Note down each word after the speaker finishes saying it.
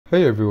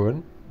Hey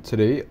everyone,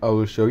 today I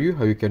will show you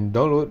how you can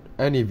download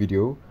any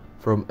video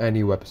from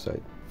any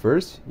website.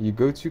 First, you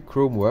go to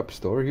Chrome Web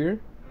Store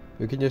here.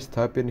 You can just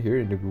type in here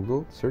in the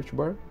Google search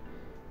bar,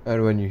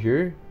 and when you're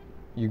here,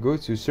 you go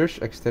to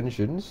search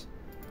extensions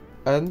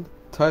and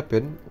type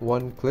in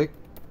one-click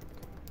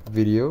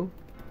video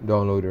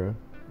downloader.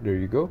 There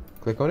you go,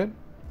 click on it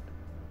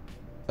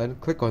and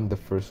click on the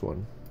first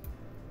one.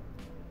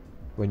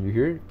 When you're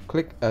here,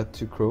 click add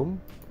to Chrome,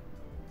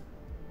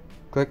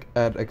 click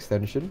add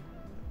extension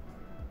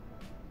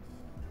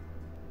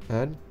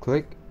and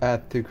click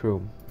add to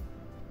Chrome.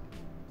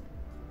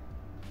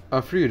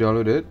 After you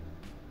download it,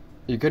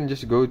 you can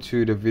just go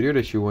to the video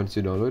that you want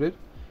to download it.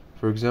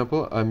 For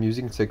example, I'm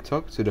using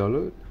TikTok to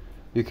download.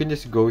 You can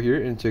just go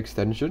here into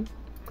extension,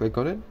 click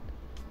on it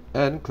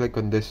and click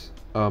on this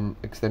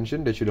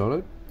extension that you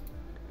download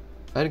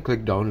and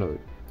click download.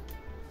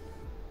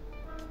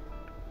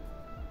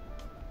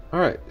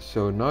 Alright,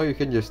 so now you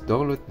can just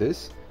download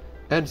this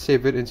and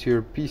save it into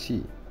your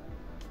PC.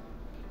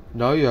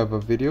 Now you have a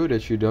video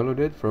that you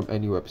downloaded from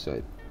any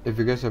website. If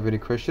you guys have any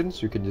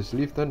questions, you can just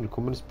leave them in the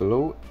comments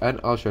below and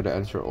I'll try to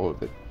answer all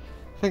of it.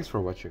 Thanks for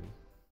watching.